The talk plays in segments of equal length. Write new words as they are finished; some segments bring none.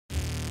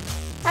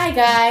Hi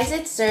guys,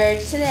 it's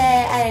Serge.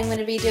 Today I am going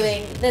to be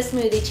doing the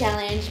smoothie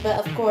challenge,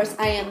 but of course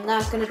I am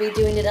not going to be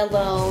doing it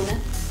alone.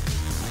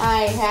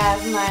 I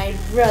have my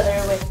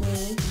brother with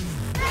me.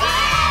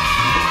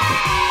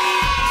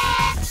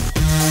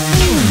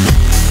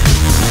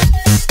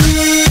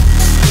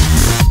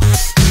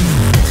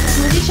 The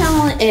smoothie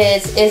challenge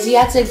is you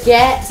have to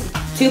get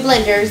 2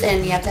 blenders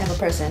and you have to have a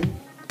person.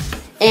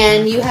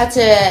 And you have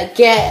to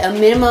get a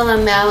minimum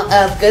amount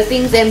of good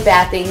things and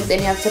bad things,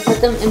 and you have to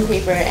put them in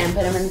paper and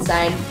put them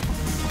inside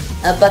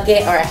a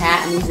bucket or a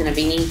hat. I'm using a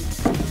beanie.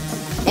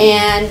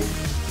 And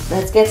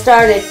let's get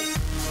started.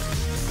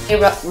 Hey,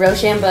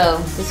 Rochambeau,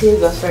 let's see who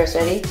goes first.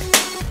 Ready?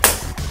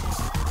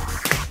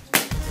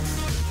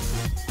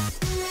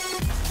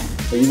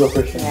 Oh, you go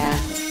first. Yeah.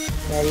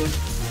 Ready?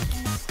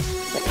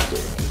 Let's do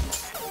it.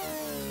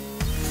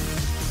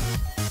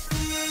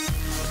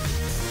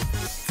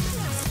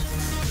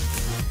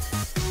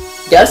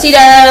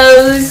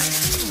 Do-si-dos!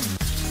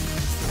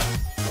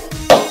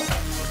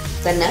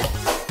 Is that enough?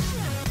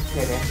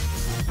 Here we go.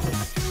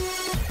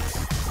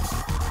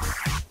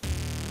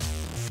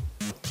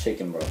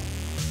 Chicken, bro.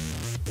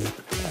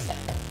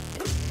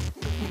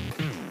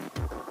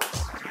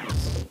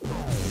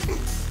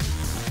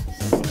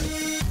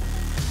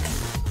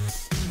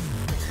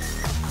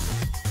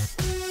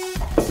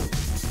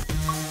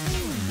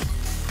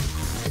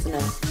 It's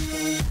enough.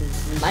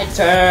 My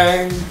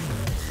turn!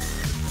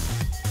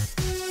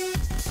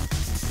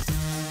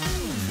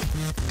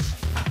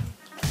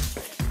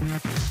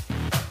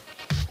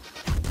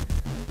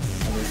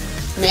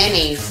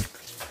 Mayonnaise.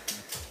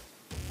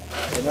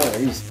 No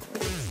worries.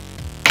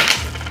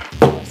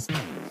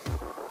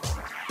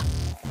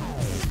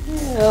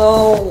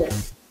 No.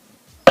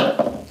 Okay,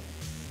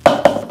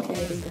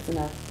 I think that's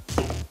enough.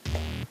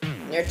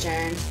 Your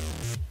turn.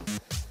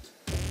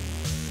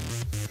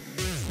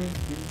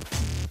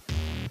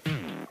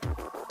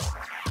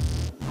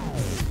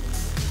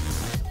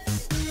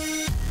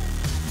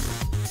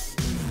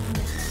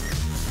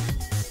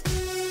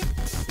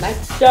 My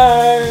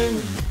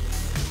turn.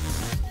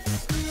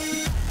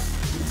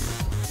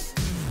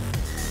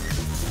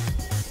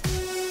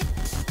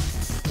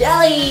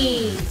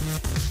 Jelly!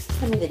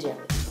 Give me the jelly.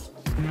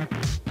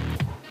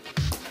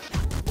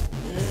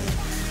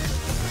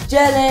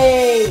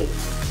 Jelly!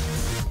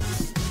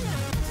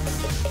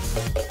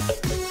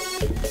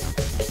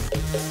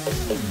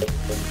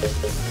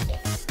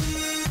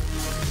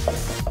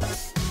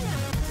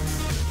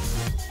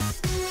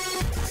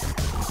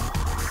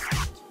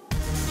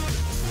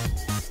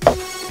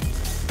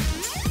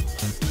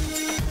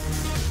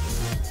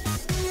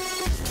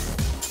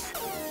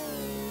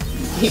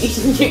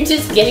 You're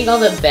just getting all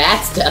the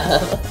bad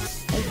stuff.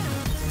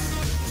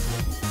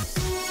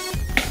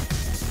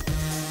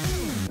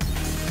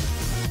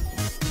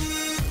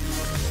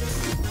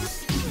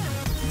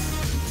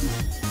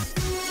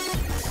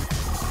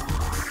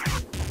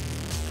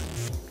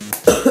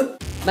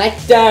 My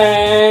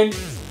turn.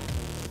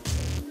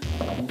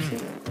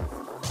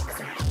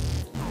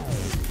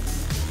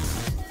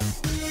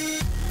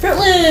 Fruit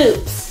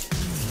Loops.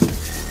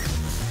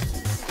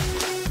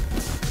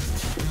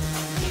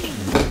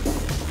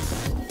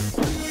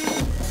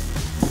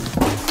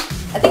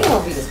 I think it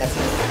won't be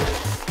disgusting.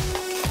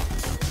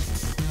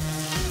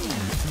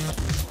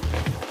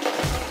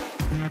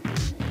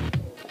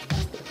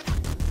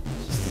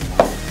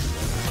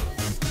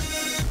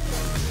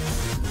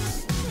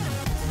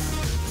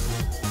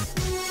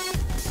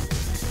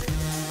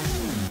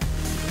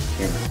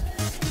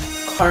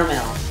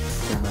 Caramel.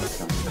 Caramel.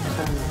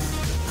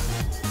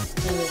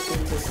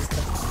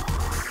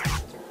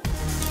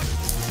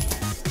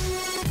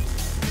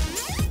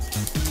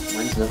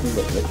 Mine's nothing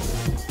but liquid.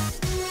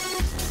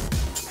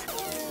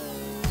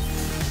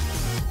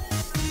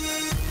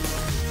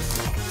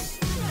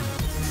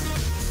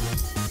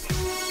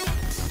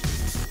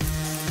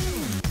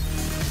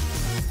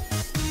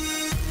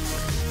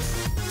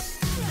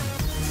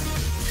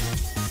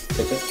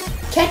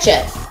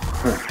 Ketchup.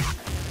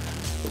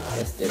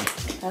 Yes, dude.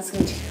 That's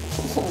gonna do.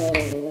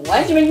 Oh, why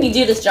did you make me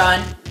do this,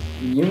 John?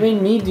 You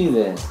made me do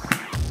this.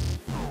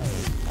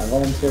 I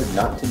volunteered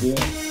not to do it.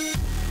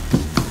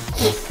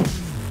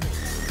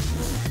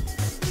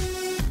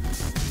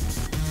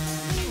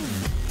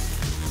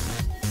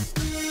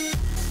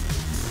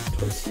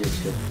 Tortilla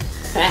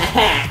chips.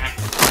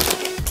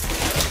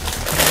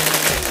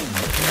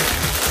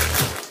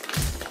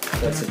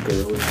 That's a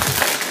good one.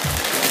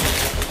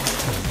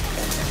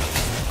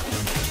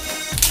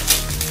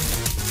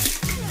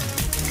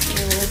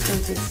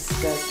 This is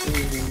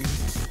disgusting.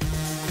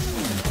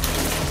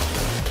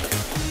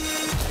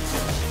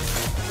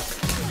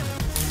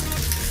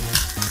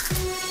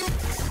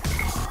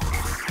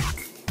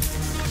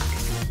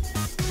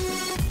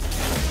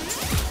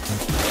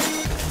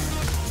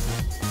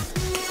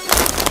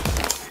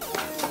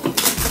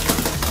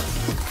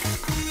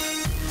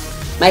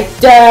 My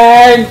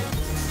turn!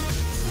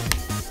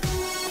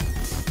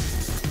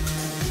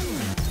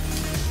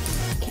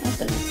 Can't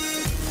open it.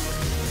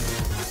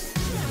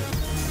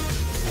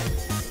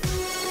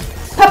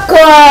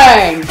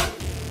 Popcorn!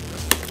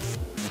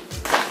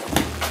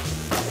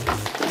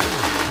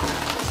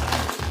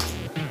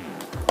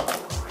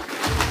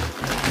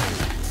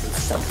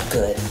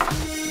 good.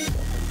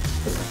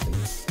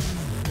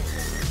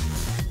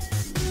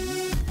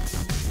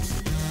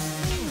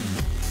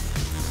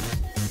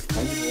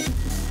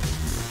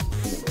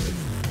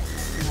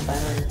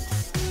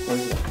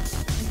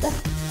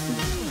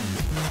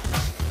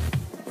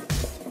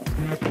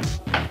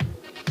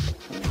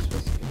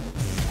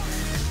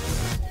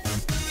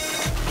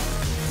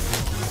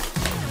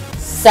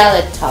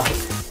 Salad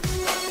topping.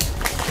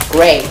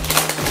 Great.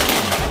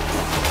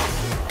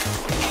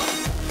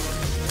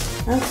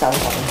 I like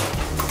salad topping.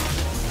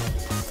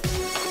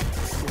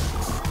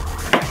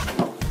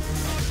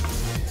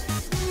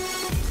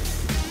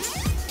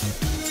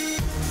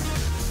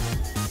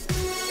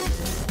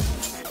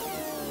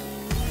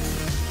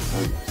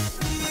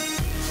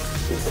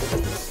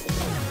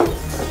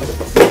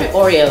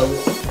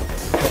 Oreos.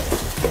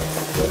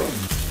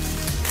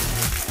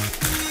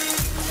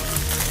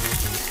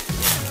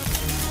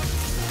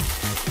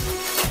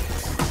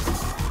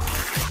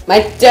 My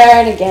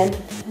turn again.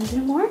 Is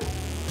there more?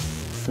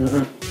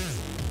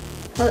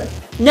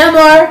 No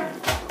more.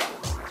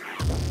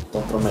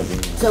 Don't throw my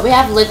beans. So we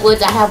have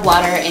liquids, I have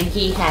water, and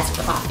he has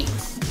coffee.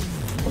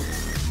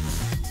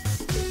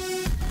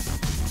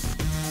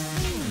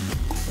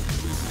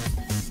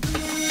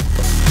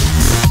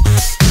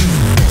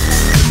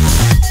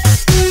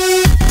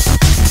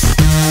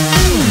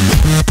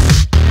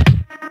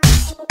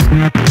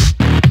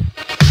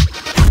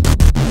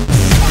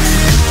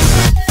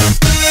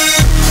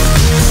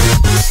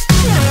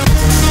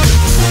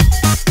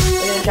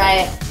 Try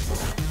it.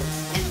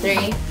 In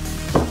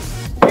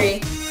 3,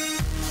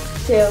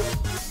 2,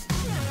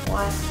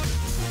 1.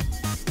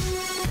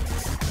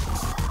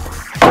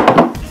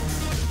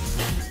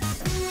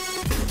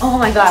 Oh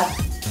my god.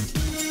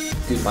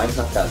 Dude, mine's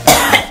not that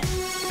bad.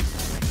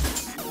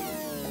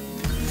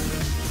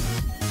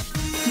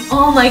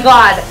 Oh my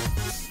god.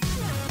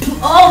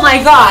 Oh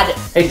my god.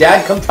 Hey,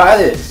 Dad, come try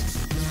this.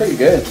 It's pretty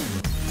good.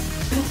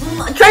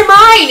 Try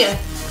mine.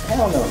 I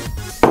don't know.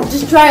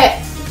 Just try it.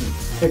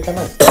 Here, try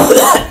mine.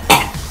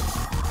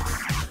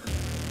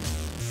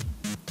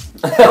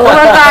 Oh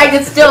my god,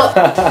 it's still.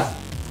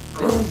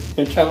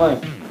 Here, try mine.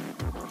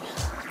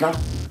 No.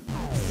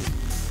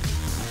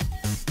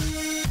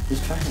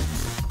 Just try it.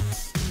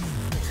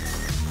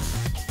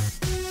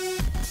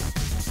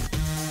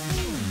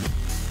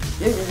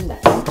 Yours isn't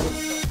that.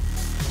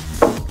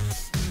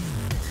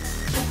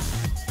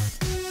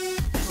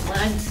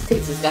 Mine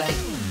tastes disgusting.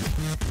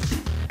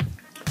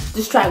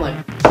 Just try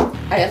one.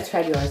 I have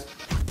tried yours.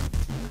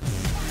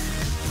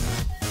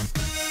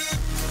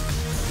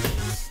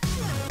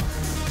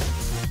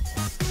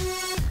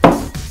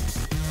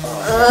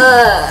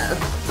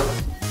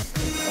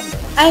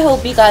 I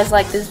hope you guys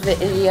like this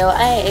video.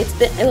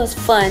 It was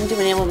fun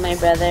doing it with my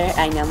brother.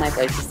 I know my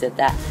voice just did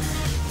that.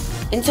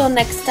 Until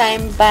next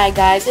time, bye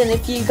guys. And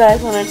if you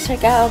guys want to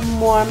check out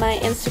more, my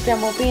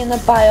Instagram will be in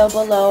the bio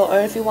below.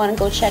 Or if you want to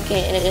go check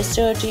it, it is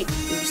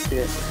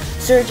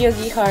Sergio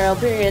Guijarro,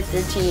 period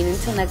 13.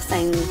 Until next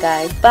time,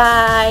 guys.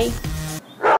 Bye.